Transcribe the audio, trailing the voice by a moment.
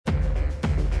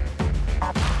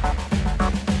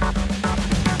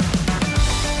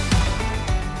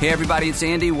Hey everybody, it's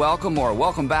Andy.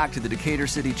 Welcome back to the Decatur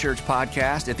City Church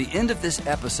podcast. At the end of this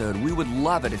episode, we would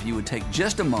love it if you would take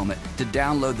just a moment to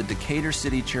download the Decatur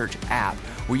City Church app,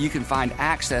 where you can find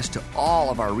access to all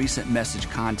of our recent message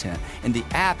content. And the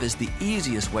app is the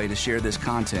easiest way to share this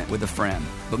content with a friend.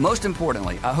 But most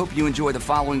importantly, I hope you enjoy the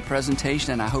following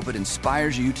presentation, and I hope it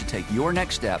inspires you to take your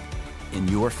next step in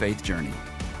your faith journey.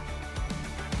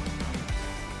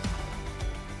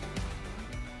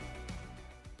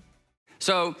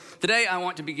 So today I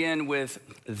want to begin with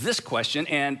this question,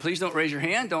 and please don't raise your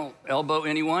hand, don't elbow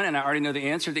anyone, and I already know the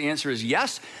answer. The answer is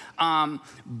yes,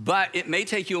 but it may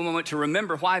take you a moment to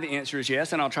remember why the answer is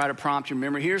yes, and I'll try to prompt your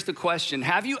memory. Here's the question.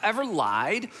 Have you ever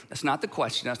lied? That's not the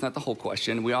question. That's not the whole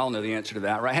question. We all know the answer to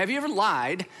that, right? Have you ever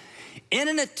lied in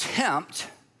an attempt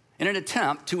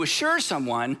to assure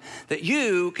someone that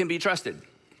you can be trusted?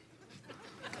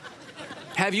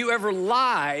 Have you ever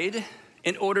lied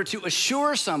in order to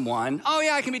assure someone, oh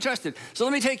yeah, I can be trusted? So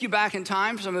let me take you back in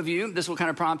time. For some of you, this will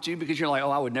kind of prompt you because you're like, oh,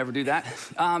 I would never do that.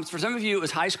 For some of you, it was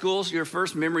high school, so your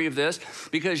first memory of this,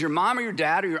 because your mom or your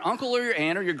dad or your uncle or your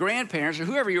aunt or your grandparents or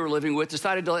whoever you were living with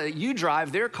decided to let you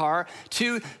drive their car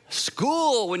to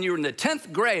school when you were in the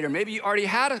 10th grade, or maybe you already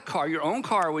had a car, your own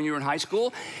car when you were in high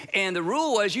school. And the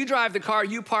rule was you drive the car,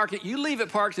 you park it, you leave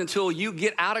it parked until you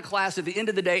get out of class at the end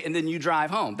of the day, and then you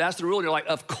drive home. That's the rule. You're like,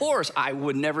 of course, I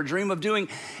would never dream of doing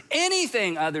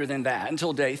anything other than that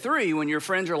until day 3 when your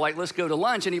friends are like, let's go to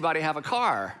lunch, anybody have a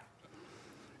car?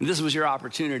 And this was your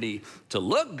opportunity to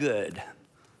look good,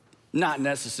 not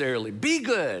necessarily be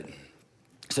good.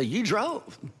 So you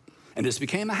drove, and this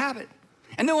became a habit.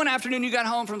 And then one afternoon you got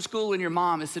home from school and your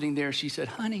mom is sitting there. She said,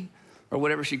 honey, or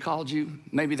whatever she called you.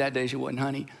 Maybe that day she wasn't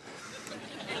honey.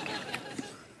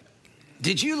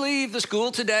 Did you leave the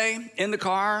school today in the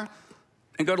car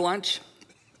and go to lunch?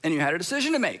 And you had a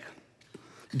decision to make.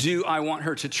 Do I want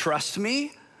her to trust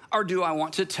me, or do I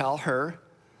want to tell her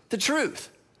the truth?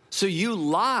 So you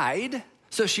lied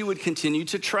so she would continue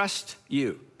to trust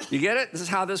you. You get it? This is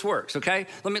how this works, okay?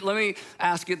 Let me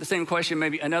ask you the same question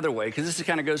maybe another way, because this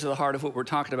kind of goes to the heart of what we're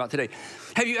talking about today.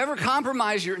 Have you ever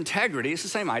compromised your integrity? It's the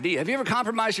same idea. Have you ever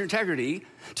compromised your integrity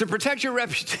to protect your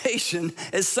reputation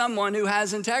as someone who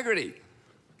has integrity?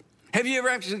 Have you ever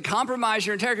actually compromised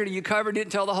your integrity? You didn't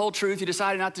tell the whole truth. You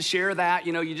decided not to share that.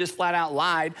 You just flat out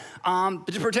lied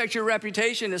to protect your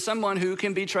reputation as someone who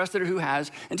can be trusted or who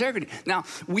has integrity. Now,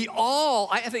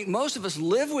 I think most of us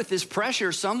live with this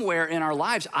pressure somewhere in our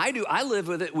lives. I do. I live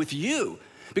with it with you,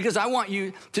 because I want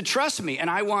you to trust me, and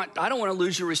I don't want to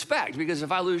lose your respect, because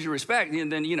if I lose your respect,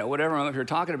 then, whatever I'm up here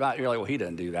talking about, you're like, well, he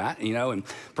doesn't do that, and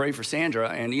pray for Sandra.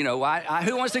 And, who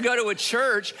wants to go to a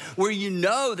church where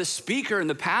the speaker and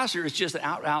the pastor is just an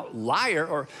out liar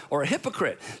or a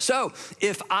hypocrite? So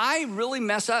if I really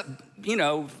mess up,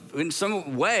 in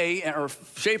some way or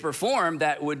shape or form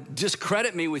that would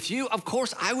discredit me with you, of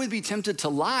course, I would be tempted to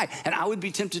lie, and I would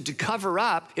be tempted to cover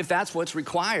up if that's what's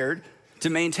required to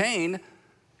maintain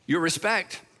your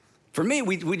respect. For me,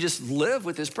 we just live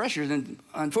with this pressure. And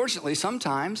unfortunately,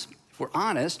 sometimes, if we're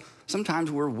honest, sometimes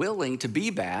we're willing to be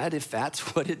bad if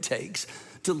that's what it takes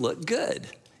to look good.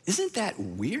 Isn't that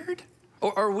weird?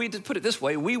 Or we, to put it this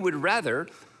way, we would rather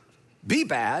be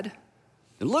bad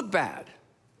than look bad.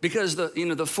 Because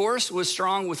the force was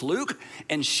strong with Luke,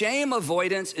 and shame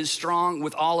avoidance is strong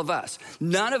with all of us.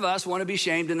 None of us want to be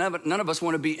shamed, and none of us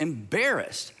want to be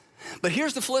embarrassed. But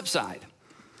here's the flip side.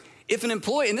 If an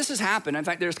employee, and this has happened, in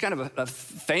fact, there's kind of a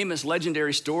famous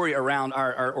legendary story around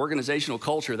our organizational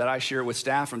culture that I share with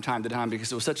staff from time to time because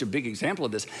it was such a big example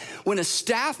of this. When a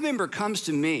staff member comes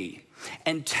to me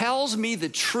and tells me the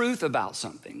truth about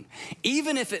something,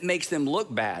 even if it makes them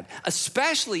look bad,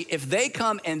 especially if they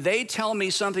come and they tell me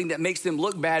something that makes them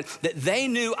look bad that they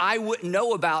knew I wouldn't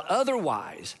know about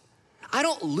otherwise, I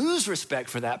don't lose respect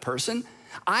for that person.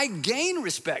 I gain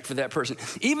respect for that person.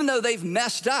 Even though they've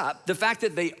messed up, the fact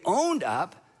that they owned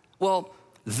up, well,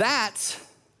 that's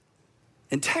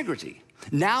integrity.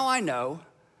 Now I know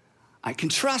I can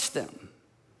trust them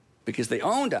because they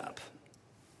owned up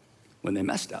when they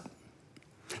messed up.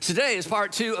 Today is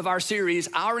part 2 of our series,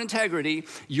 Our Integrity,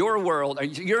 Your World, or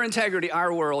Your Integrity,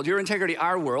 Our World, Your Integrity,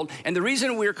 Our World. And the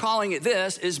reason we're calling it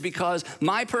this is because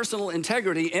my personal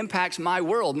integrity impacts my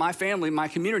world, my family, my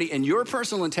community, and your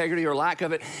personal integrity or lack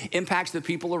of it impacts the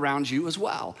people around you as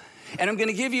well. And I'm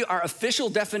gonna give you our official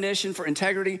definition for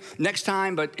integrity next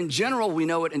time, but in general, we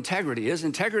know what integrity is.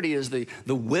 Integrity is the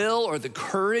will or the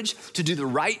courage to do the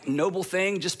right, noble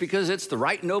thing just because it's the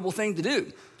right, noble thing to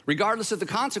do, regardless of the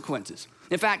consequences.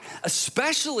 In fact,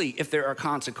 especially if there are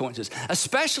consequences,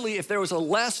 especially if there was a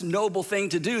less noble thing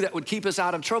to do that would keep us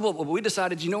out of trouble. But we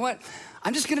decided, you know what?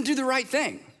 I'm just gonna do the right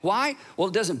thing. Why? Well,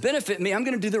 it doesn't benefit me. I'm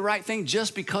gonna do the right thing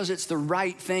just because it's the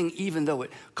right thing, even though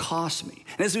it costs me.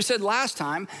 And as we said last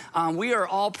time, we are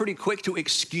all pretty quick to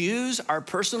excuse our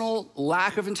personal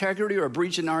lack of integrity or a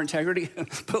breach in our integrity,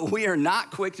 but we are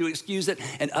not quick to excuse it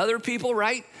in other people,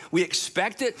 right? We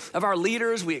expect it of our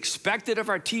leaders. We expect it of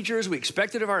our teachers. We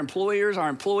expect it of our employers, our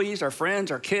employees, our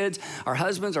friends, our kids, our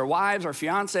husbands, our wives, our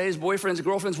fiancés, boyfriends,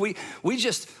 girlfriends. We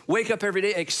just wake up every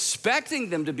day expecting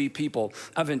them to be people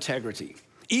of integrity,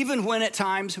 even when at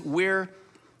times we're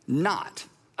not.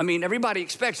 I mean, everybody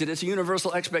expects it. It's a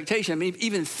universal expectation. I mean,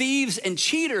 even thieves and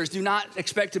cheaters do not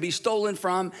expect to be stolen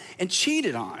from and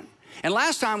cheated on. And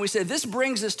last time we said this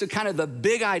brings us to kind of the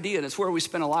big idea, and it's where we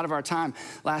spent a lot of our time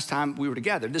last time we were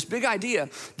together. This big idea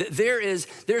that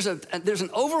there's an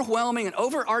overwhelming and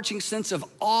overarching sense of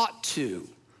ought to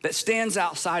that stands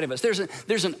outside of us.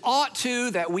 There's an ought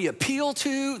to that we appeal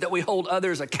to, that we hold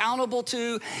others accountable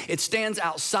to. It stands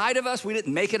outside of us. We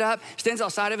didn't make it up. It stands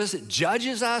outside of us. It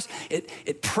judges us.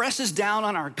 It presses down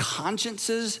on our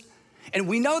consciences. And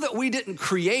we know that we didn't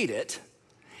create it,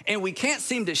 and we can't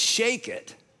seem to shake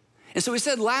it. And so we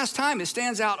said last time it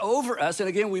stands out over us. And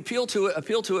again, we appeal to it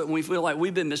when we feel like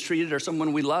we've been mistreated or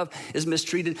someone we love is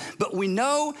mistreated. But we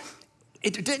know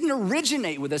it didn't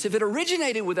originate with us. If it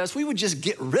originated with us, we would just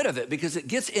get rid of it because it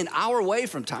gets in our way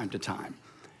from time to time.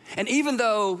 And even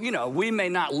though, we may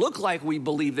not look like we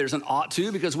believe there's an ought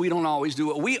to because we don't always do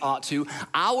what we ought to,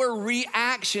 our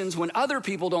reactions when other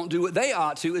people don't do what they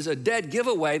ought to is a dead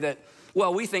giveaway that,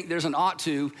 well, we think there's an ought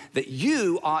to that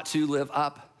you ought to live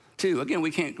up to. Again,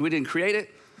 we didn't create it.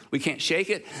 We can't shake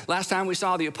it. Last time we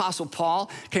saw the Apostle Paul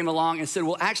came along and said,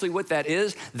 well, actually what that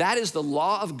is the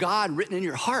law of God written in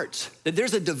your hearts. That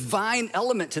there's a divine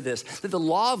element to this, that the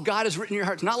law of God is written in your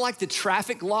hearts. Not like the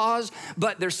traffic laws,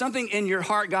 but there's something in your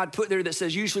heart God put there that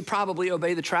says you should probably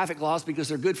obey the traffic laws because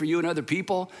they're good for you and other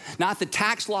people. Not the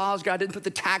tax laws. God didn't put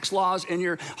the tax laws in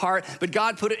your heart, but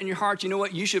God put it in your heart. You know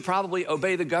what? You should probably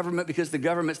obey the government because the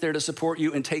government's there to support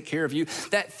you and take care of you.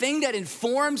 That thing that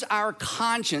informs our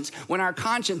conscience when our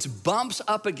conscience bumps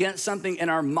up against something in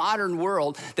our modern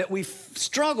world that we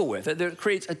struggle with, that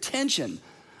creates a tension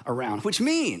around, which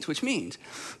means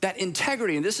that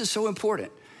integrity, and this is so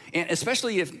important, and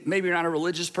especially if maybe you're not a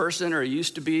religious person or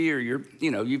used to be, or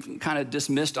you've kind of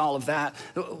dismissed all of that,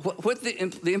 what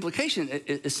the implication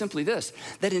is simply this,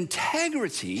 that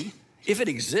integrity, if it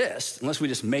exists, unless we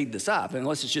just made this up,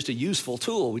 unless it's just a useful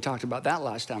tool, we talked about that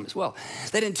last time as well,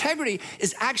 that integrity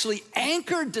is actually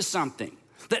anchored to something.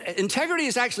 That integrity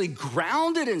is actually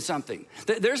grounded in something.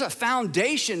 That there's a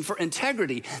foundation for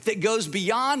integrity that goes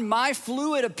beyond my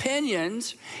fluid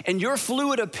opinions and your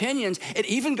fluid opinions. It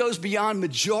even goes beyond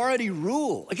majority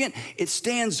rule. Again, it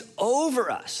stands over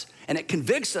us and it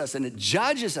convicts us and it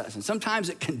judges us and sometimes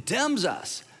it condemns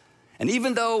us. And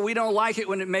even though we don't like it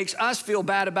when it makes us feel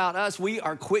bad about us, we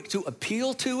are quick to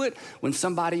appeal to it when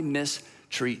somebody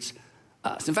mistreats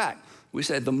us. In fact, we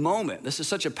said the moment, this is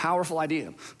such a powerful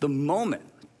idea, the moment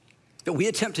that we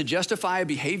attempt to justify a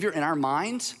behavior in our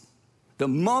minds, the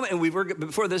moment, and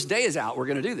before this day is out, we're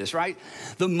gonna do this, right?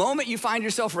 The moment you find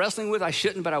yourself wrestling with, I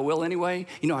shouldn't, but I will anyway.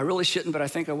 I really shouldn't, but I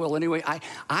think I will anyway.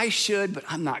 I should, but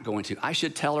I'm not going to. I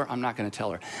should tell her, I'm not gonna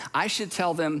tell her. I should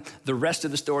tell them the rest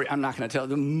of the story, I'm not gonna tell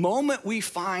them. The moment we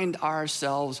find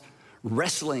ourselves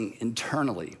wrestling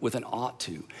internally with an ought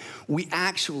to, we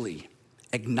actually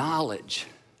acknowledge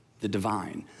the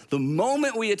divine. The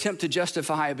moment we attempt to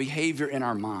justify a behavior in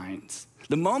our minds,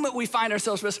 the moment we find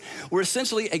ourselves wrestling, we're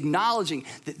essentially acknowledging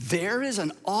that there is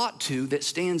an ought to that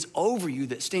stands over you,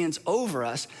 that stands over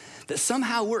us, that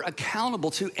somehow we're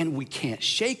accountable to, and we can't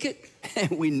shake it,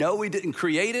 and we know we didn't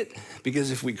create it,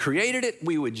 because if we created it,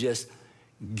 we would just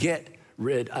get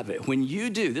rid of it. When you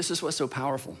do, this is what's so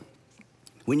powerful.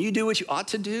 When you do what you ought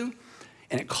to do,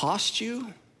 and it costs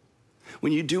you,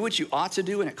 when you do what you ought to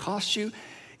do and it costs you,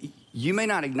 you may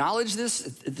not acknowledge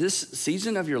this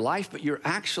season of your life, but you're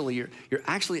actually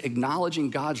acknowledging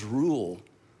God's rule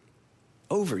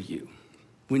over you.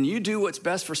 When you do what's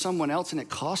best for someone else and it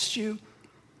costs you,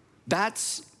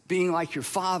 that's being like your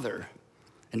Father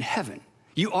in heaven.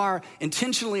 You are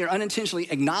intentionally or unintentionally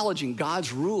acknowledging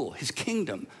God's rule, his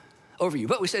kingdom over you.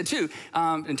 But we said too,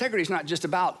 integrity is not just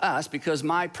about us, because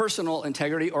my personal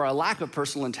integrity or a lack of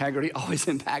personal integrity always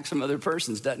impacts some other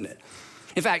person's, doesn't it?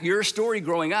 In fact, your story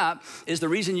growing up is the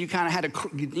reason you kind of had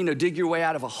to, dig your way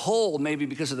out of a hole, maybe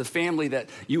because of the family that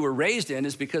you were raised in,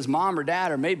 is because mom or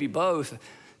dad, or maybe both,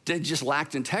 just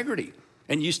lacked integrity.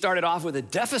 and you started off with a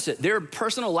deficit. Their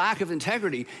personal lack of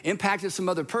integrity impacted some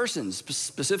other persons,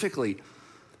 specifically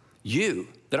you.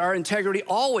 That our integrity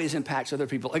always impacts other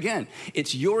people. Again,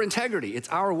 it's your integrity, it's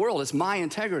our world, it's my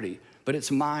integrity, but it's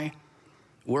my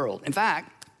world. In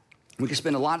fact, we could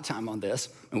spend a lot of time on this,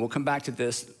 and we'll come back to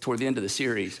this toward the end of the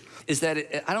series, is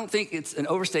that I don't think it's an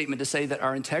overstatement to say that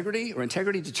our integrity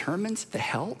determines the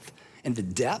health and the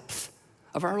depth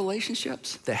of our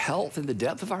relationships. The health and the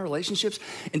depth of our relationships.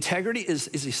 Integrity is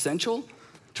essential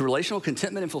to relational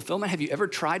contentment and fulfillment. Have you ever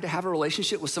tried to have a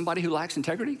relationship with somebody who lacks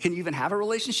integrity? Can you even have a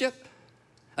relationship?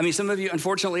 I mean, some of you,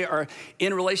 unfortunately, are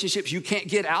in relationships you can't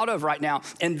get out of right now,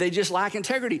 and they just lack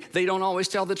integrity. They don't always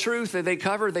tell the truth. They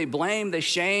cover, they blame, they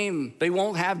shame. They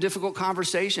won't have difficult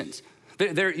conversations.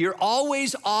 You're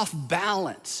always off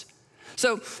balance.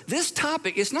 So this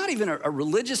topic, it's not even a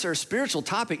religious or a spiritual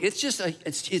topic. It's just,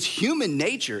 it's human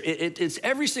nature. It's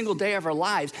every single day of our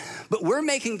lives. But we're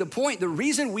making the point, the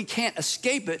reason we can't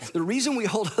escape it, the reason we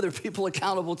hold other people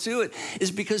accountable to it,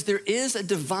 is because there is a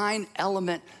divine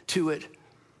element to it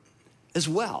as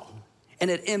well. And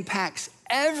it impacts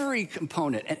every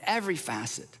component and every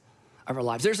facet of our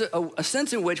lives. There's a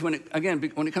sense in which when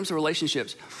it comes to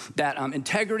relationships, that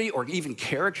integrity, or even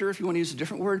character, if you want to use a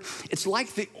different word, it's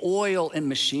like the oil in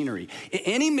machinery.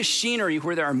 Any machinery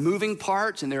where there are moving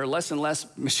parts, and there are less and less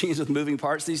machines with moving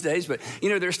parts these days, but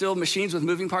there's still machines with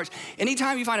moving parts.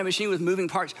 Anytime you find a machine with moving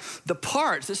parts, the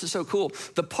parts, this is so cool,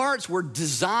 the parts were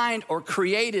designed or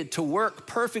created to work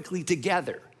perfectly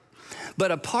together.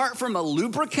 But apart from a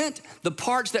lubricant, the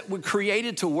parts that were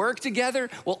created to work together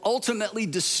will ultimately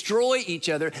destroy each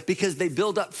other because they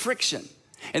build up friction.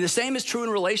 And the same is true in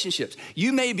relationships.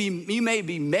 You may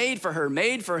be made for her,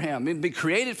 made for him, be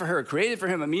created for her, created for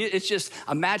him. I mean, it's just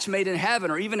a match made in heaven.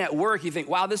 Or even at work, you think,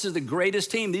 wow, this is the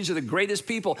greatest team. These are the greatest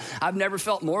people. I've never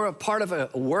felt more a part of a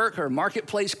work or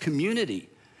marketplace community.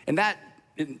 And that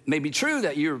it may be true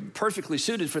that you're perfectly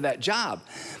suited for that job,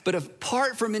 but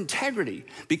apart from integrity,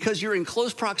 because you're in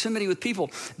close proximity with people,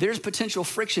 there's potential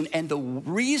friction. And the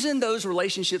reason those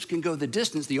relationships can go the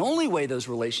distance, the only way those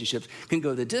relationships can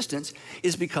go the distance,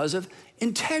 is because of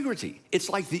integrity. It's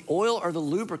like the oil or the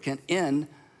lubricant in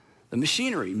the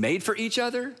machinery, made for each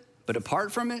other, but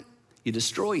apart from it, you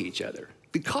destroy each other.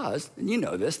 Because, and you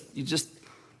know this, you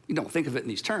don't think of it in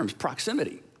these terms,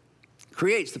 proximity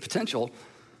creates the potential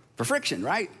for friction,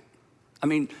 right? I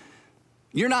mean,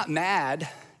 you're not mad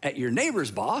at your neighbor's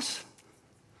boss,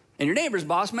 and your neighbor's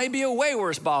boss may be a way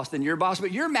worse boss than your boss,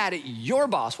 but you're mad at your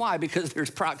boss. Why? Because there's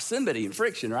proximity and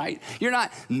friction, right? You're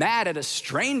not mad at a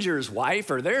stranger's wife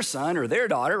or their son or their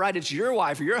daughter, right? It's your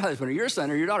wife or your husband or your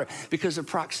son or your daughter because of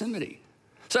proximity.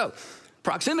 So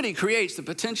proximity creates the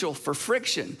potential for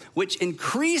friction, which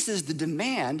increases the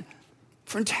demand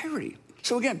for integrity.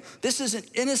 So again, this is an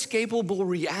inescapable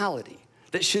reality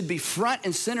that should be front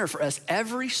and center for us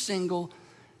every single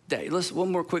day.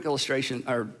 One more quick illustration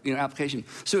or application.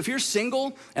 So if you're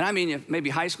single, and I mean maybe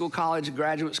high school, college,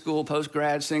 graduate school,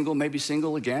 post-grad, single, maybe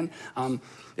single again.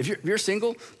 If you're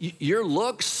single, your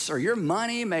looks or your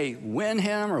money may win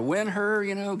him or win her,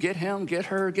 get him, get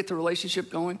her, get the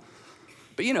relationship going.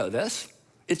 But you know this,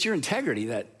 it's your integrity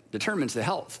that determines the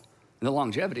health and the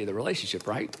longevity of the relationship,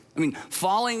 right? I mean,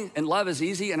 falling in love is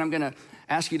easy, and I'm gonna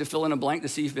ask you to fill in a blank to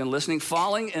see if you've been listening.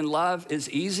 Falling in love is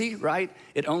easy, right?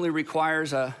 It only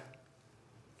requires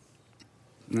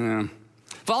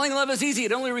Falling in love is easy.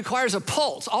 It only requires a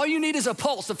pulse. All you need is a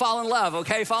pulse to fall in love,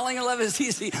 okay? Falling in love is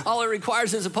easy. All it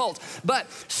requires is a pulse. But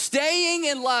staying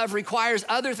in love requires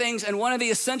other things, and one of the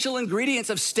essential ingredients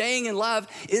of staying in love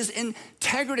is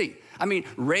integrity. I mean,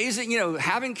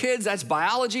 having kids, that's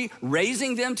biology.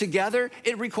 Raising them together,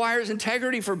 it requires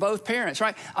integrity for both parents,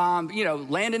 right?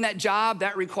 Landing that job,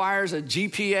 that requires a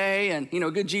GPA and,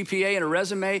 a good GPA and a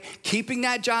resume. Keeping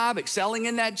that job, excelling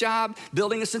in that job,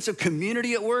 building a sense of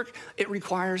community at work, it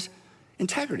requires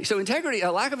integrity. So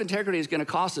a lack of integrity is gonna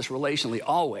cost us relationally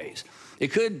always. It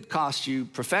could cost you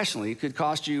professionally. It could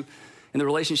cost you in the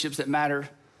relationships that matter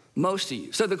most to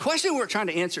you. So the question we're trying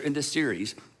to answer in this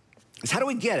series is, how do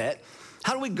we get it?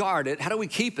 How do we guard it? How do we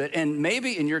keep it? And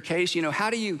maybe in your case,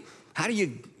 how do you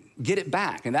get it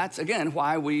back? And that's, again,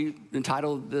 why we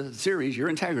entitled the series, Your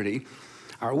Integrity,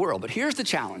 Our World. But here's the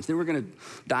challenge. Then we're gonna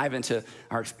dive into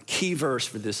our key verse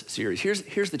for this series.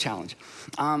 Here's the challenge.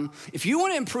 If you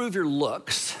wanna improve your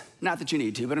looks Not that you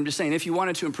need to, but I'm just saying if you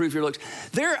wanted to improve your looks,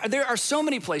 there are so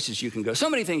many places you can go, so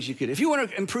many things you could do. If you want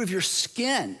to improve your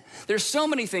skin, there's so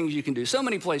many things you can do, so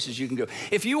many places you can go.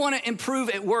 If you want to improve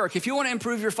at work, if you want to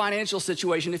improve your financial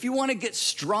situation, if you want to get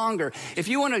stronger, if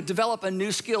you want to develop a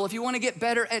new skill, if you want to get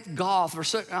better at golf or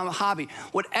a hobby,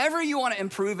 whatever you want to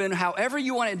improve in, however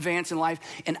you want to advance in life,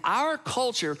 in our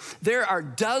culture, there are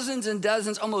dozens and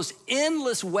dozens, almost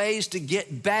endless ways to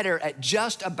get better at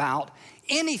just about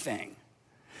anything.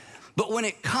 But when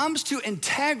it comes to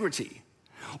integrity,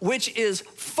 which is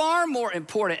far more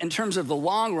important in terms of the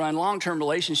long run, long-term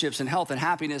relationships and health and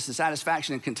happiness and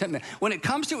satisfaction and contentment, when it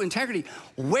comes to integrity,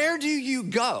 where do you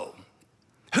go?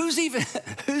 Who's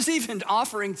even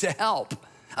offering to help?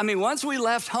 I mean, once we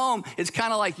left home, it's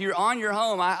kind of like you're on your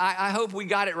home. I hope we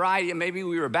got it right. And maybe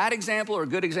we were a bad example or a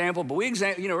good example, but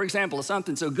we're example of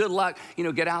something. So good luck,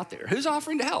 get out there. Who's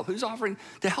offering to help? Who's offering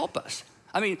to help us?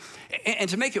 I mean, and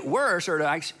to make it worse, or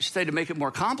to make it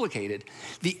more complicated,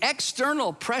 the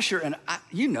external pressure, and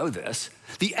you know this,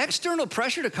 the external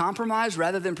pressure to compromise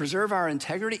rather than preserve our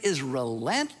integrity is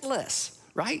relentless,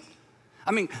 right?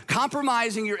 I mean,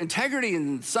 compromising your integrity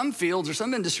in some fields or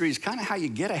some industries is kind of how you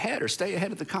get ahead or stay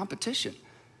ahead of the competition.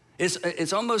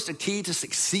 It's almost a key to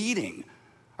succeeding.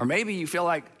 Or maybe you feel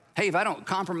like, hey, if I don't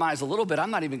compromise a little bit, I'm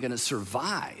not even gonna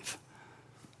survive.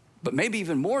 But maybe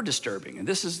even more disturbing, and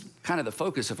this is kind of the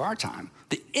focus of our time,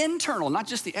 the internal, not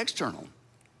just the external,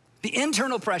 the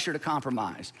internal pressure to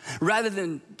compromise rather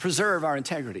than preserve our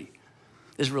integrity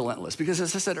is relentless. Because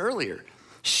as I said earlier,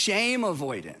 shame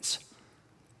avoidance,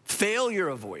 failure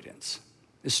avoidance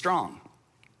is strong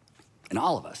in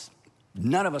all of us.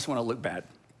 None of us want to look bad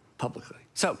publicly.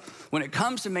 So when it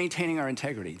comes to maintaining our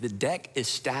integrity, the deck is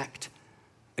stacked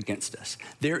against us.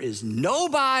 There is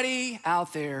nobody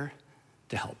out there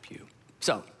to help you.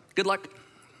 So, good luck.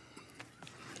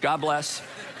 God bless.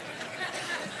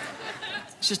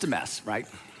 It's just a mess, right?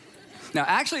 Now,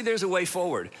 actually, there's a way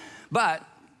forward, but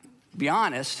be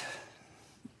honest,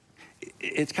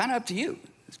 it's kind of up to you.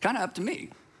 It's kind of up to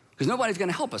me, because nobody's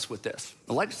gonna help us with this,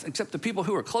 except the people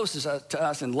who are closest to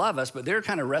us and love us, but they're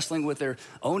kind of wrestling with their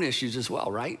own issues as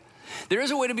well, right? There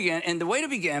is a way to begin, and the way to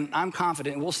begin, I'm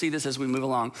confident, and we'll see this as we move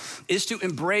along, is to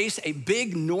embrace a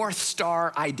big North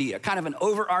Star idea, kind of an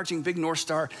overarching big North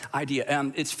Star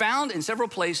idea. It's found in several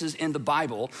places in the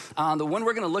Bible. The one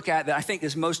we're gonna look at that I think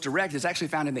is most direct is actually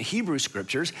found in the Hebrew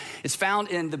Scriptures. It's found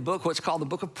in the book, what's called the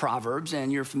book of Proverbs,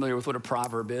 and you're familiar with what a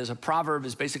proverb is. A proverb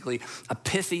is basically a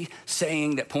pithy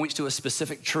saying that points to a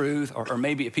specific truth or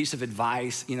maybe a piece of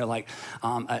advice, like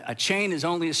a chain is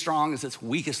only as strong as its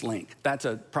weakest link. That's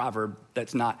a proverb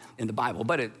that's not in the Bible,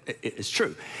 but it is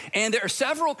true. And there were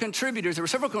several contributors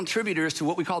to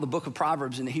what we call the book of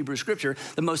Proverbs in the Hebrew Scripture,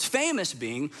 the most famous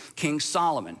being King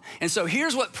Solomon. And so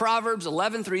here's what Proverbs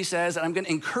 11:3 says, and I'm gonna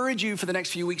encourage you for the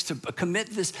next few weeks to commit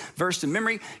this verse to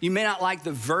memory. You may not like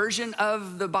the version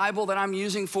of the Bible that I'm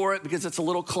using for it because it's a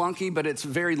little clunky, but it's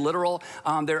very literal.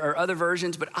 There are other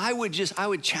versions, but I would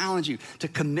challenge you to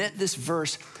commit this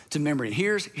verse to memory.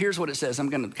 Here's what it says. I'm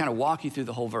gonna kind of walk you through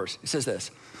the whole verse. It says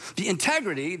this: the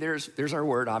integrity, there's our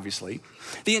word, obviously.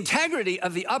 The integrity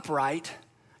of the upright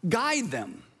guide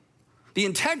them. The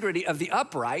integrity of the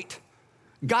upright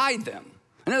guide them.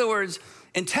 In other words,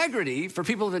 integrity, for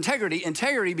people of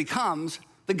integrity becomes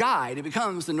the guide. It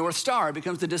becomes the North Star. It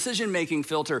becomes the decision-making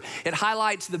filter. It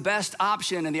highlights the best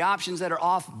option and the options that are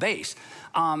off base.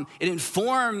 It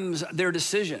informs their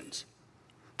decisions.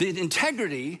 The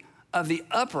integrity of the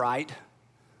upright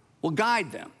will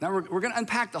guide them. Now, we're going to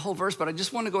unpack the whole verse, but I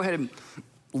just want to go ahead and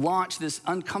launch this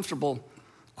uncomfortable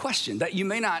question that you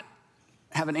may not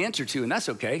have an answer to, and that's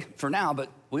okay for now, but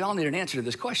we all need an answer to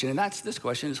this question, and this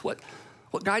question is what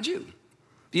guides you?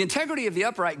 The integrity of the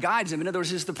upright guides them. In other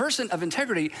words, is the person of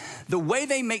integrity, the way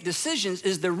they make decisions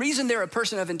is the reason they're a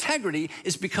person of integrity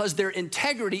is because their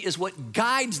integrity is what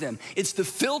guides them. It's the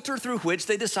filter through which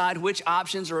they decide which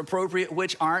options are appropriate,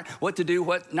 which aren't, what to do,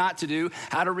 what not to do,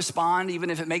 how to respond, even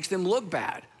if it makes them look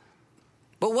bad.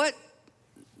 But what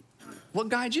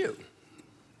guides you?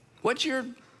 What's your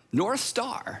North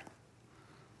Star?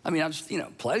 I mean,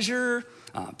 pleasure,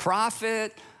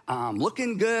 profit,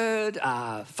 looking good,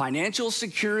 financial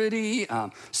security,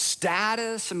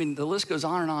 status. I mean, the list goes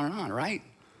on and on and on, right?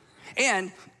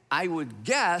 And I would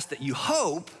guess that you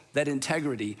hope that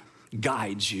integrity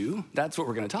guides you. That's what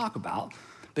we're gonna talk about.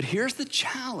 But here's the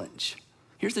challenge.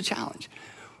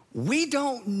 We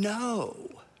don't know.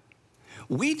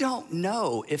 We don't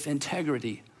know if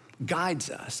integrity guides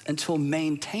us until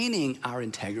maintaining our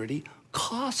integrity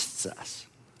costs us.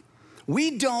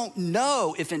 We don't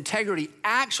know if integrity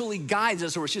actually guides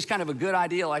us or it's just kind of a good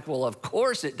idea like, well, of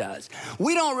course it does.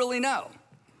 We don't really know.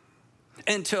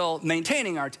 until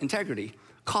maintaining our integrity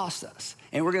costs us.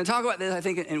 And we're gonna talk about this, I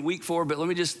think, in week 4, but let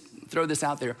me just throw this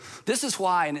out there. This is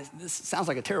why, and this sounds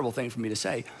like a terrible thing for me to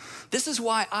say, this is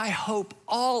why I hope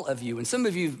all of you, and some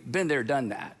of you have been there, done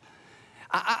that,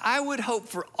 I would hope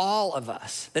for all of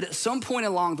us that at some point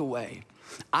along the way,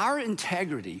 our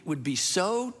integrity would be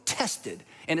so tested,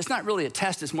 and it's not really a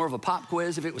test, it's more of a pop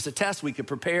quiz. If it was a test, we could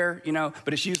prepare,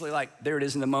 but it's usually like, there it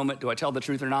is in the moment. Do I tell the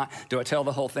truth or not? Do I tell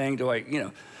the whole thing?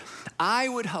 I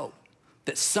would hope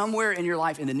that somewhere in your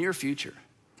life in the near future,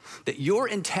 that your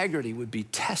integrity would be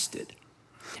tested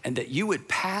and that you would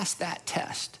pass that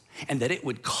test and that it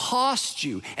would cost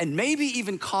you and maybe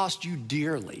even cost you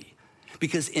dearly,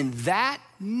 because in that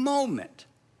moment,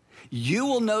 you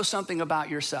will know something about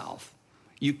yourself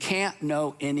you can't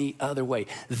know any other way.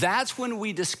 That's when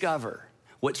we discover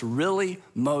what's really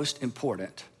most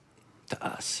important to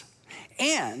us.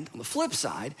 And on the flip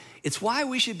side, it's why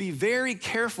we should be very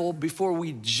careful before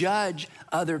we judge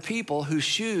other people whose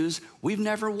shoes we've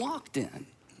never walked in.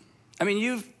 I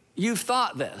mean, you've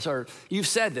thought this, or you've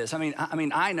said this. I mean,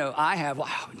 I know I have. Well,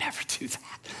 I would never do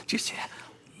that. Did you say that?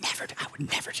 I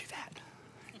would never do that.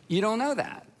 You don't know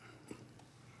that.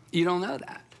 You don't know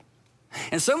that.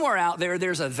 And somewhere out there,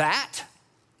 there's a that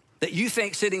you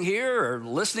think sitting here or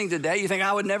listening today, you think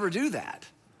I would never do that.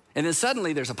 And then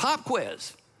suddenly there's a pop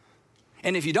quiz.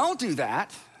 And if you don't do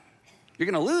that, you're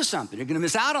gonna lose something. You're gonna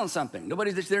miss out on something.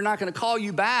 They're not gonna call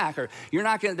you back, or they're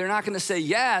not gonna say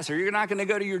yes, or you're not gonna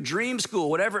go to your dream school,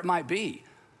 whatever it might be.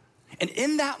 And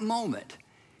in that moment,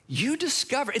 you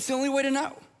discover, it's the only way to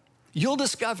know. You'll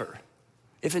discover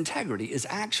if integrity is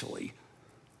actually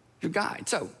your guide.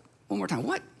 So, one more time,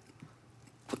 what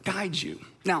guides you?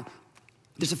 Now,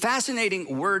 there's a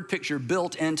fascinating word picture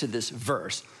built into this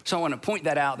verse. So I want to point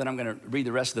that out, then I'm going to read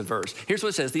the rest of the verse. Here's what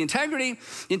it says. The integrity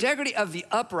of the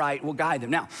upright will guide them.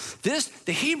 Now,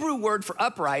 the Hebrew word for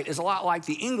upright is a lot like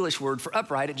the English word for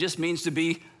upright. It just means to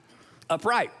be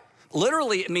upright.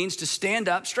 Literally, it means to stand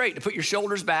up straight, to put your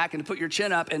shoulders back and to put your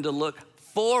chin up and to look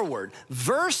forward.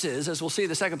 Versus, as we'll see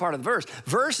the second part of the verse,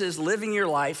 versus living your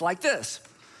life like this.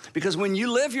 Because when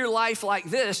you live your life like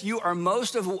this, you are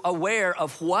most aware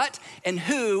of what and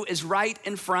who is right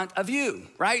in front of you,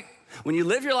 right? When you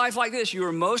live your life like this, you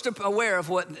are most aware of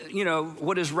what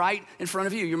is right in front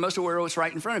of you. You're most aware of what's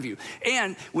right in front of you.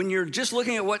 And when you're just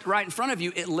looking at what's right in front of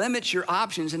you, it limits your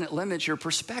options and it limits your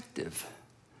perspective.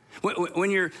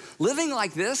 When you're living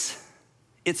like this,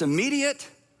 it's immediate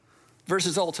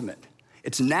versus ultimate.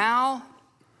 It's now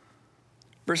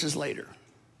versus later.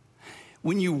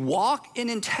 When you walk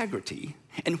in integrity,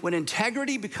 and when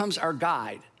integrity becomes our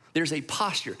guide, there's a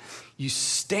posture. You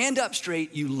stand up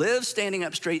straight, you live standing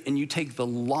up straight, and you take the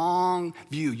long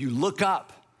view. You look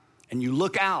up and you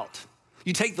look out.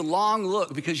 You take the long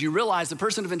look because you realize, the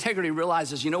person of integrity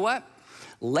realizes, you know what?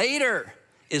 Later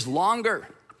is longer.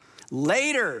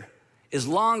 Later is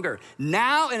longer.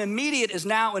 Now and immediate is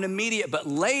now and immediate, but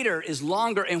later is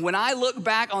longer. And when I look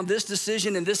back on this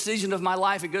decision and this season of my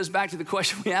life, it goes back to the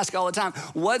question we ask all the time: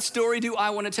 what story do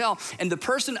I want to tell? And the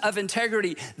person of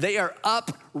integrity, they are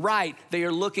upright. They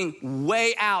are looking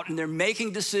way out, and they're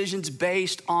making decisions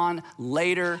based on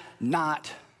later,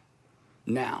 not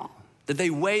now. That they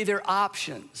weigh their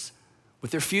options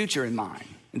with their future in mind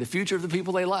and the future of the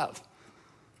people they love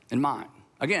in mind.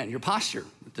 Again, your posture.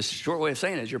 The short way of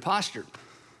saying it is your posture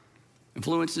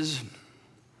influences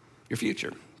your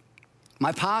future.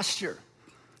 My posture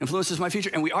influences my future.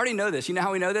 And we already know this. You know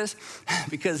how we know this?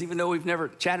 Because even though we've never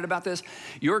chatted about this,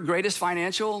 your greatest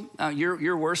financial, your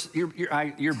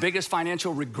biggest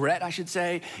financial regret, I should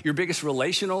say, your biggest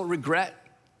relational regret,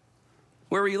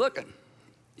 where were you looking?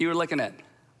 You were looking at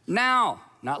now,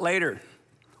 not later.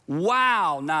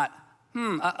 Wow, not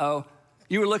uh-oh.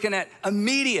 You were looking at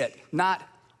immediate, not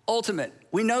ultimate.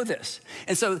 We know this.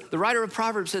 And so the writer of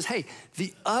Proverbs says, hey,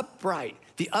 the upright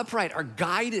are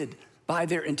guided by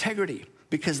their integrity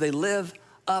because they live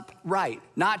upright,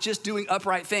 not just doing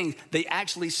upright things. They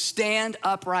actually stand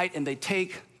upright and they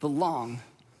take the long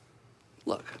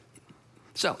look.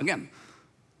 So again,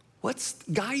 what's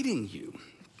guiding you?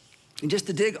 And just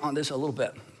to dig on this a little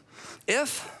bit,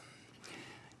 if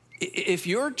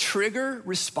your trigger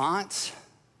response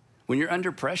when you're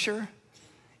under pressure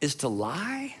is to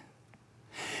lie,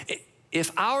 if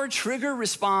our trigger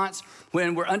response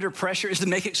when we're under pressure is to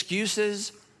make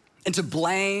excuses and to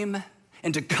blame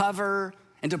and to cover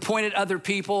and to point at other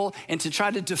people and to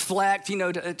try to deflect,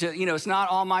 it's not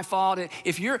all my fault.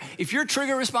 If your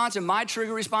trigger response and my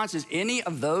trigger response is any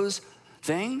of those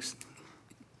things,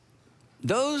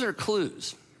 those are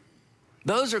clues.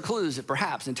 Those are clues that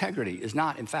perhaps integrity is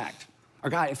not, in fact, our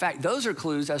guide. In fact, those are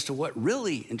clues as to what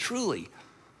really and truly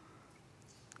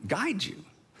guide you.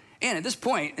 And at this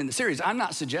point in the series, I'm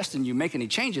not suggesting you make any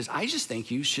changes. I just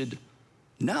think you should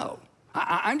know.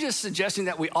 I'm just suggesting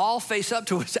that we all face up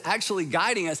to what's actually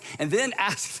guiding us and then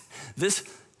ask this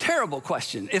terrible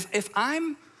question. If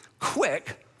I'm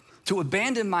quick to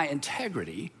abandon my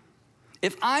integrity,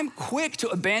 if I'm quick to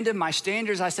abandon my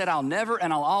standards, I said I'll never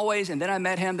and I'll always, and then I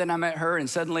met him, then I met her, and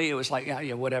suddenly it was like,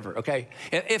 yeah, whatever, okay?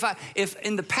 If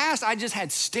in the past I just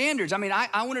had standards, I mean,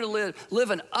 I wanted to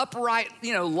live an upright,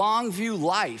 long view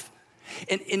life.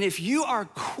 And if you are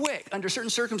quick under certain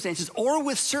circumstances or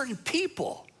with certain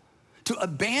people to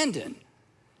abandon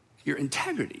your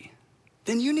integrity,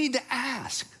 then you need to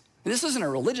ask. And this isn't a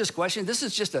religious question. This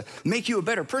is just a make you a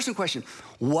better person question.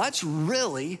 What's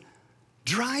really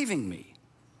driving me?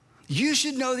 You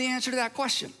should know the answer to that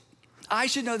question. I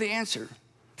should know the answer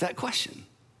to that question.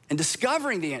 And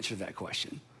discovering the answer to that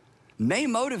question may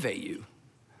motivate you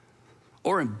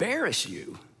or embarrass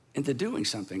you into doing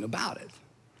something about it.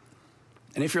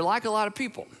 And if you're like a lot of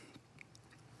people,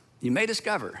 you may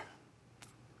discover,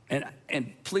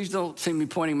 and please don't see me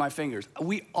pointing my fingers.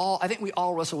 I think we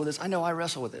all wrestle with this. I know I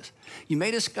wrestle with this. You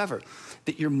may discover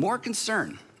that you're more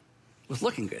concerned with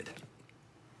looking good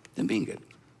than being good.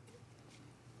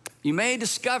 You may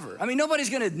discover, nobody's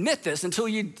gonna admit this until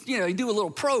you do a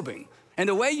little probing. And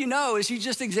the way you know is you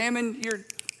just examine your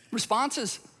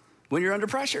responses when you're under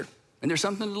pressure and there's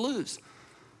something to lose.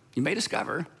 You may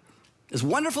discover, as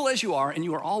wonderful as you are, and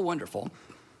you are all wonderful,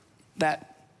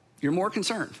 that you're more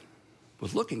concerned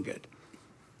with looking good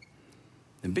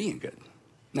than being good.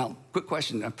 Now, quick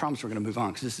question, I promise we're gonna move on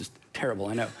because this is terrible,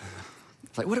 I know.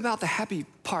 It's like, what about the happy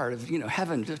part of,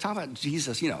 heaven? Talk about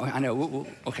Jesus, I know,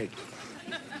 okay.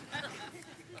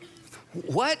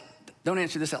 What, don't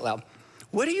answer this out loud.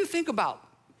 What do you think about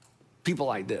people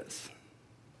like this?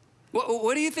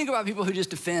 What do you think about people who just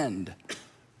defend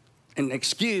and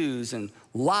excuse and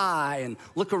lie and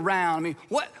look around?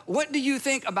 What do you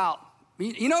think about,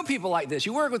 people like this?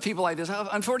 You work with people like this.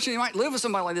 Unfortunately, you might live with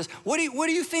somebody like this. What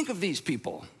do you think of these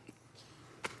people?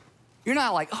 You're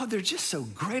not like, oh, they're just so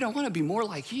great. I want to be more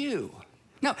like you.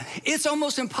 No, it's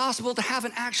almost impossible to have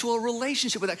an actual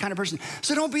relationship with that kind of person.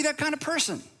 So don't be that kind of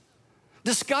person.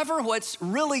 Discover what's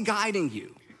really guiding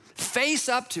you. Face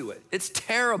up to it. It's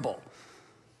terrible.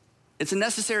 It's a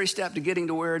necessary step to getting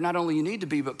to where not only you need to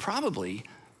be, but probably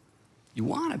you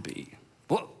want to be.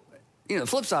 Well, the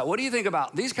flip side, what do you think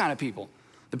about these kind of people?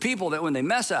 The people that when they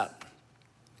mess up,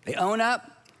 they own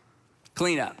up,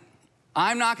 clean up.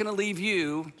 I'm not going to leave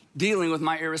you dealing with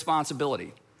my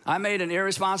irresponsibility. I made an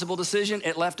irresponsible decision.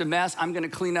 It left a mess. I'm going to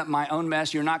clean up my own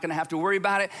mess. You're not going to have to worry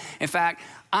about it. In fact,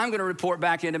 I'm going to report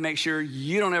back in to make sure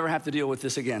you don't ever have to deal with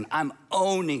this again. I'm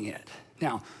owning it.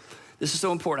 Now, this is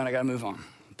so important. I got to move on.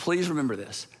 Please remember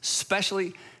this,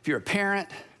 especially if you're a parent,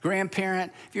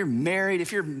 grandparent, if you're married,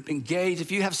 if you're engaged,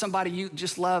 if you have somebody you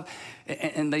just love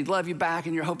and they love you back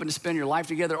and you're hoping to spend your life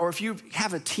together, or if you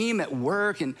have a team at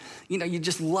work and you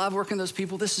just love working with those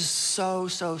people, this is so,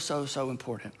 so, so, so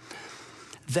important.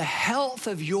 The health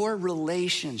of your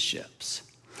relationships,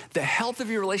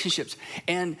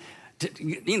 and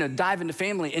dive into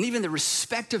family and even the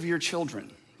respect of your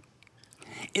children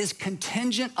is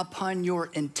contingent upon your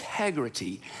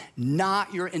integrity,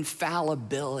 not your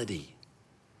infallibility.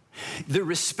 The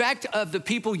respect of the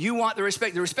people you want, the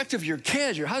respect of your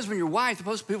kids, your husband, your wife, the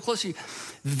people close to you,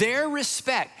 their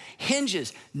respect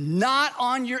hinges not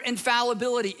on your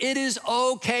infallibility. It is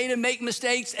okay to make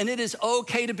mistakes and it is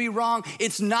okay to be wrong.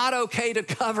 It's not okay to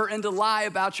cover and to lie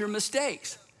about your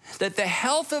mistakes. That the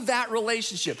health of that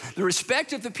relationship, the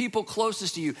respect of the people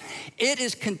closest to you, it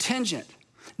is contingent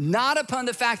not upon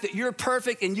the fact that you're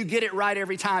perfect and you get it right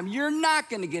every time. You're not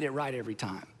gonna get it right every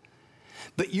time.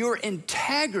 But your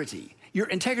integrity,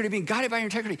 being guided by your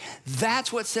integrity,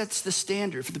 that's what sets the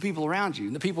standard for the people around you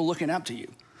and the people looking up to you.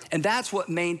 And that's what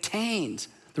maintains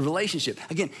the relationship.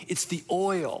 Again, it's the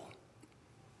oil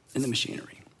in the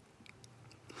machinery.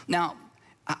 Now,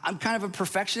 I'm kind of a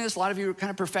perfectionist. A lot of you are kind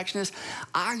of perfectionists.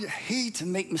 I hate to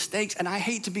make mistakes and I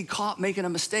hate to be caught making a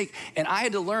mistake. And I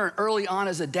had to learn early on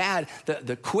as a dad,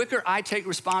 the quicker I take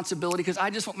responsibility, because I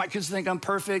just want my kids to think I'm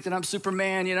perfect and I'm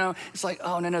Superman, It's like,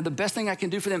 oh, no. The best thing I can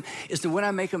do for them is to, when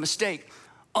I make a mistake,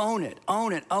 own it,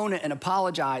 and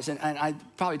apologize. And I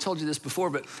probably told you this before,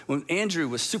 but when Andrew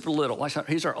was super little,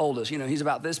 he's our oldest, he's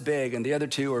about this big and the other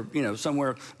two are,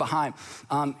 somewhere behind.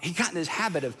 He got in this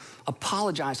habit of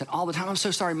apologizing all the time. I'm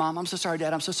so sorry, Mom. I'm so sorry,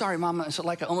 Dad. I'm so sorry, Mom. So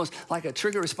almost like a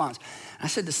trigger response. And I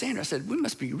said to Sandra, we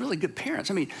must be really good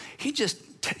parents. He just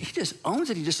owns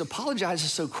it. He just apologizes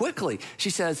so quickly. She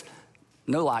says,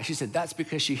 no lie. She said, that's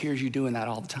because she hears you doing that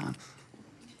all the time.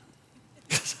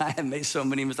 Because I have made so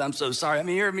many mistakes. I'm so sorry. I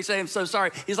mean, you heard me say I'm so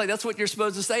sorry. He's like, that's what you're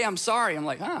supposed to say. I'm sorry. I'm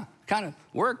like, kind of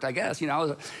worked, I guess. You know, I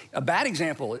was a bad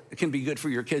example. It can be good for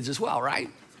your kids as well, right?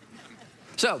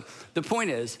 So the point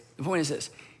is this.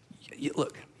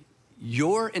 Look,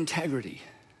 your integrity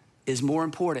is more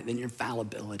important than your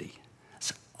fallibility.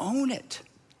 So own it.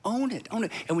 Own it. Own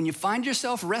it. And when you find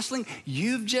yourself wrestling,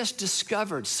 you've just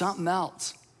discovered something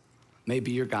else may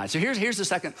be your guide. So here's the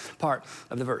second part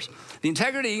of the verse. The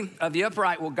integrity of the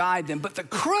upright will guide them, but the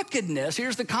crookedness,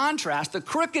 here's the contrast, the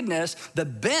crookedness, the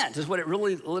bent is what it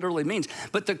really literally means,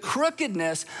 but the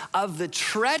crookedness of the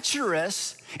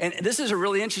treacherous, and this is a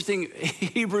really interesting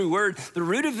Hebrew word. The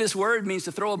root of this word means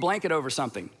to throw a blanket over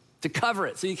something, to cover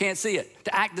it so you can't see it,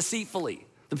 to act deceitfully.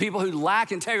 The people who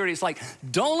lack integrity, it's like,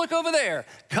 don't look over there,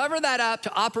 cover that up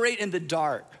to operate in the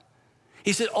dark.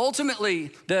 He said,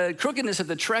 ultimately, the crookedness of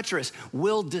the treacherous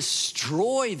will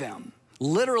destroy them.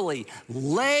 Literally,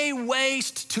 lay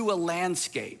waste to a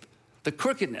landscape. The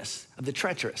crookedness of the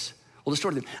treacherous will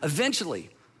destroy them. Eventually,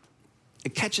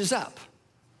 it catches up.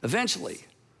 Eventually,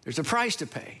 there's a price to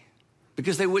pay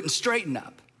because they wouldn't straighten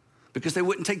up, because they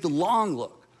wouldn't take the long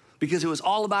look, because it was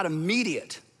all about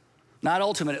immediate, not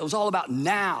ultimate. It was all about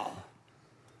now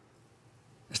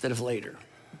instead of later.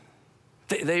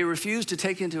 They refused to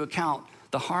take into account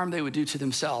the harm they would do to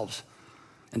themselves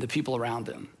and the people around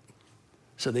them.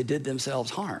 So they did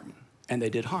themselves harm, and they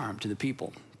did harm to the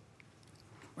people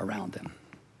around them.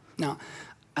 Now,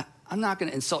 I'm not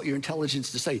gonna insult your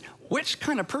intelligence to say, which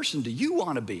kind of person do you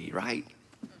wanna be, right?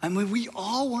 I mean, we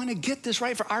all wanna get this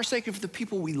right for our sake and for the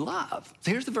people we love.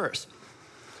 So here's the verse.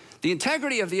 The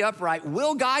integrity of the upright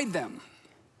will guide them,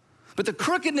 but the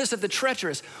crookedness of the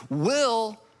treacherous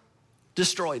will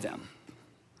destroy them.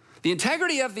 The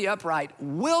integrity of the upright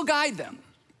will guide them,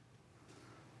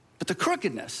 but the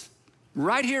crookedness,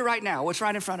 right here, right now, what's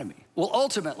right in front of me, will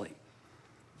ultimately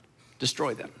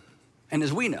destroy them. And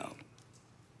as we know,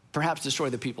 perhaps destroy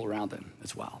the people around them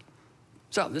as well.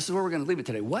 So this is where we're gonna leave it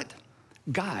today. What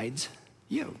guides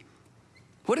you?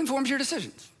 What informs your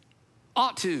decisions?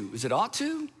 Ought to, is it ought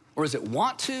to? Or is it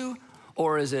want to?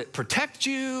 Or is it protect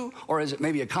you? Or is it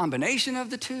maybe a combination of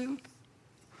the two?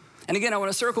 And again, I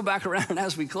want to circle back around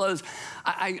as we close.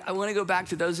 I want to go back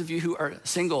to those of you who are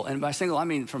single. And by single, I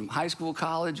mean from high school,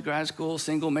 college, grad school,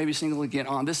 single, maybe single again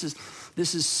on. This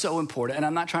is so important. And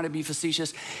I'm not trying to be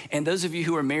facetious. And those of you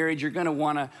who are married, you're going to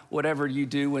want to, whatever you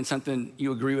do when something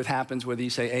you agree with happens, whether you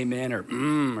say amen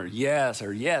or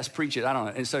yes, preach it. I don't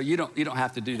know. And so you don't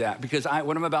have to do that, because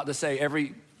what I'm about to say,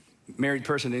 every married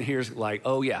person in here is like,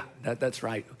 oh yeah, that's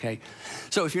right, okay?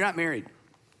 So if you're not married,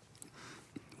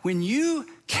 when you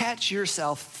catch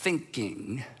yourself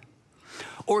thinking,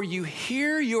 or you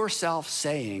hear yourself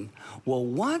saying, well,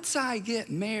 once I get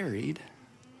married,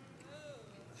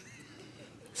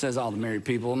 says all the married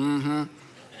people,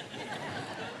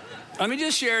 Let me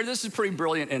just share, this is pretty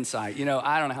brilliant insight. You know,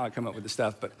 I don't know how I come up with this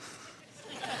stuff, but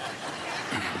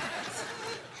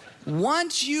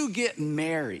once you get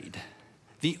married,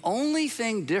 the only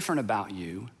thing different about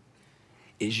you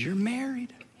is you're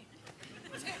married.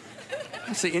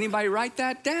 See, anybody write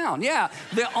that down? Yeah,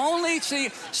 the only, see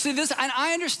this, and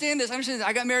I understand this.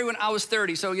 I got married when I was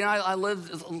 30, so, you know, I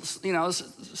lived,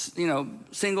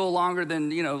 single longer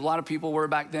than, a lot of people were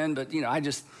back then, but,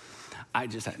 I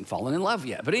just hadn't fallen in love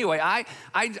yet. But anyway, I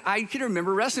can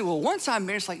remember wrestling. Well, once I'm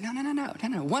married, it's like,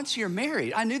 no. Once you're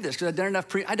married, I knew this because I'd done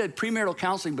enough, I did premarital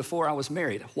counseling before I was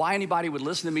married. Why anybody would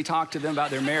listen to me talk to them about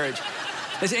their marriage.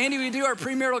 They say, Andy, we do our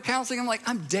premarital counseling. I'm like,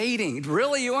 I'm dating.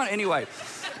 Really, you want? Anyway.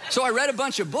 So I read a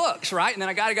bunch of books, right? And then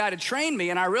I got a guy to train me,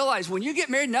 and I realized when you get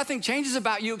married, nothing changes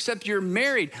about you except you're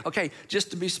married. Okay,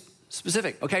 just to be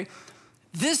specific, okay?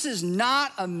 This is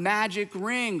not a magic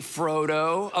ring,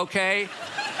 Frodo, okay?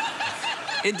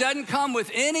 It doesn't come with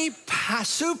any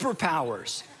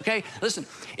superpowers, okay? Listen,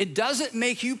 it doesn't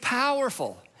make you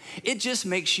powerful. It just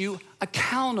makes you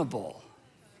accountable.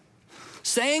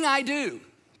 Saying I do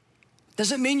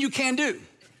doesn't mean you can do.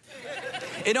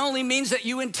 It only means that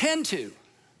you intend to.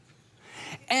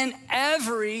 And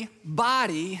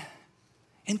everybody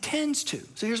intends to.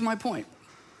 So here's my point.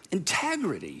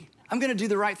 Integrity, I'm gonna do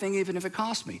the right thing even if it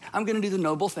costs me. I'm gonna do the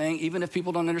noble thing even if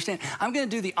people don't understand. I'm gonna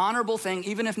do the honorable thing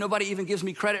even if nobody even gives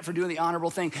me credit for doing the honorable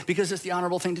thing, because it's the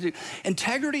honorable thing to do.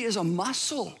 Integrity is a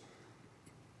muscle.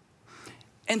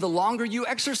 And the longer you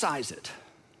exercise it,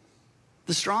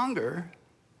 the stronger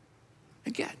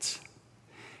it gets.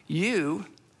 You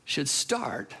should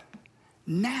start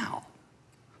now.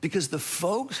 Because the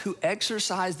folks who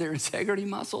exercise their integrity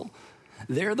muscle,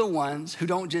 they're the ones who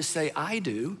don't just say, I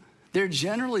do. They're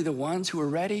generally the ones who are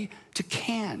ready to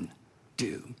can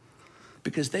do,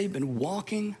 because they've been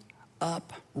walking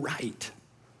upright.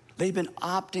 They've been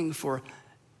opting for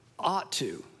ought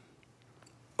to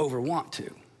over want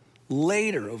to,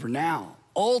 later over now,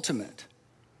 ultimate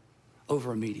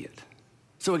over immediate.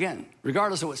 So again,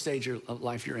 regardless of what stage of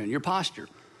life you're in, your posture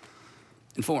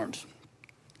informs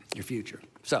your future.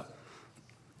 So,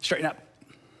 straighten up.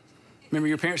 Remember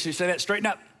your parents who say that? Straighten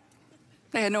up.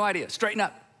 They had no idea. Straighten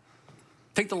up.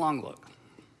 Take the long look.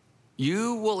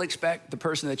 You will expect the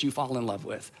person that you fall in love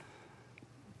with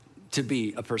to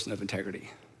be a person of integrity.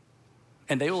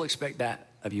 And they will expect that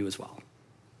of you as well.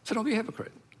 So don't be a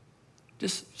hypocrite.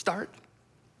 Just start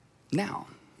now.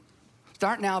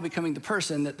 Start now becoming the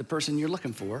person that the person you're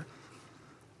looking for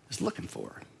is looking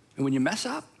for. And when you mess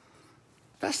up,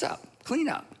 clean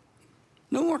up.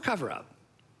 No more cover up.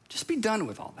 Just be done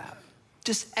with all that.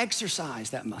 Just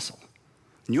exercise that muscle.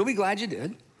 And you'll be glad you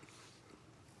did.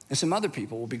 And some other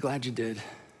people will be glad you did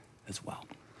as well.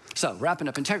 So, wrapping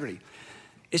up integrity.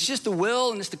 It's just the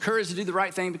will and it's the courage to do the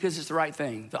right thing because it's the right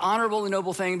thing. The honorable and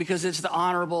noble thing because it's the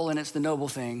honorable and it's the noble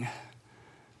thing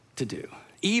to do.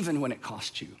 Even when it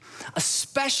costs you.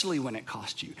 Especially when it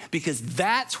costs you. Because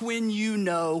that's when you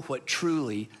know what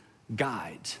truly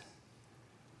guides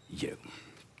you.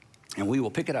 And we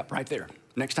will pick it up right there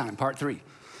next time, part 3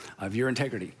 of Your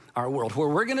Integrity, Our World, where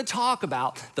we're gonna talk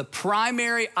about the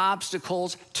primary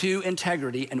obstacles to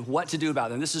integrity and what to do about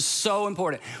them. This is so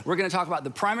important. We're gonna talk about the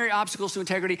primary obstacles to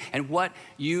integrity and what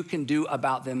you can do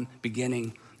about them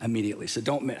beginning immediately. So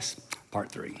don't miss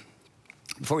part 3.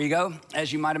 Before you go,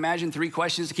 as you might imagine, 3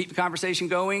 questions to keep the conversation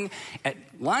going at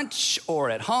lunch or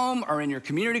at home or in your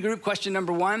community group. Question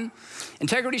number 1,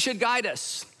 integrity should guide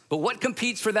us. But what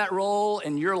competes for that role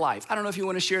in your life? I don't know if you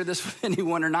want to share this with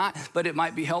anyone or not, but it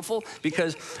might be helpful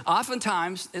because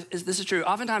oftentimes, this is true,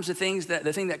 oftentimes the thing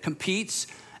that competes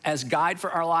as guide for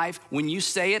our life, when you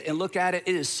say it and look at it,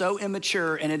 it is so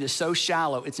immature and it is so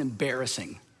shallow, it's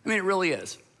embarrassing. I mean, it really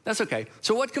is. That's okay.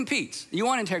 So what competes? You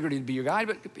want integrity to be your guide,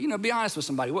 but be honest with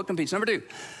somebody. What competes? Number 2,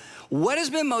 what has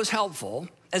been most helpful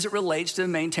as it relates to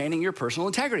maintaining your personal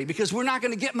integrity? Because we're not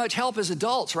going to get much help as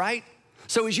adults, right?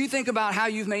 So as you think about how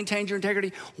you've maintained your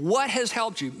integrity, what has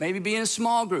helped you? Maybe being in a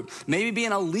small group, maybe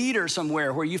being a leader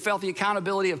somewhere where you felt the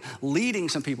accountability of leading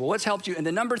some people. What's helped you? And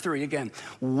then number 3, again,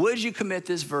 would you commit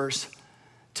this verse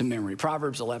to memory?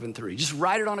 Proverbs 11:3. Just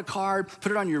write it on a card,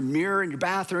 put it on your mirror in your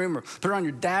bathroom, or put it on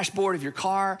your dashboard of your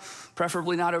car,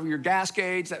 preferably not over your gas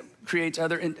gauge. That creates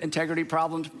other integrity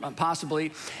problems,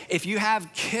 possibly. If you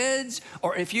have kids,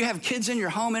 or if you have kids in your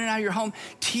home, in and out of your home,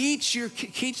 teach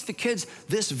the kids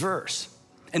this verse.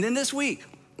 And then this week,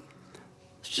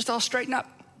 let's just all straighten up.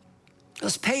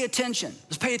 Let's pay attention.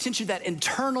 Let's pay attention to that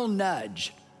internal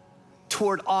nudge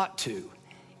toward ought to,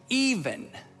 even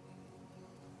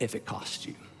if it costs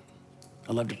you.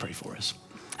 I'd love to pray for us.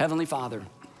 Heavenly Father,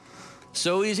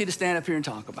 so easy to stand up here and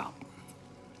talk about.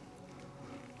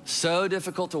 So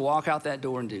difficult to walk out that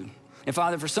door and do. And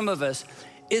Father, for some of us,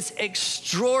 it's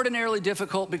extraordinarily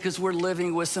difficult because we're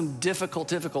living with some difficult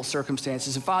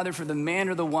circumstances. And Father, for the man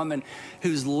or the woman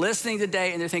who's listening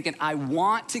today and they're thinking, I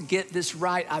want to get this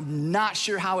right. I'm not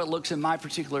sure how it looks in my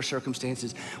particular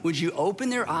circumstances. Would you open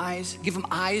their eyes, give them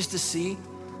eyes to see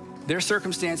their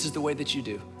circumstances the way that you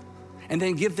do, and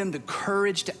then give them the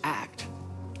courage to act.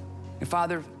 And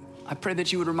Father, I pray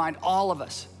that you would remind all of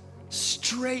us,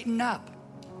 straighten up.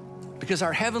 Because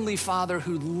our Heavenly Father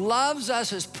who loves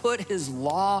us has put his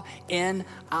law in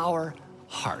our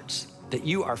hearts, that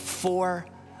you are for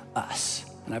us.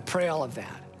 And I pray all of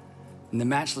that in the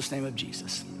matchless name of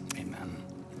Jesus.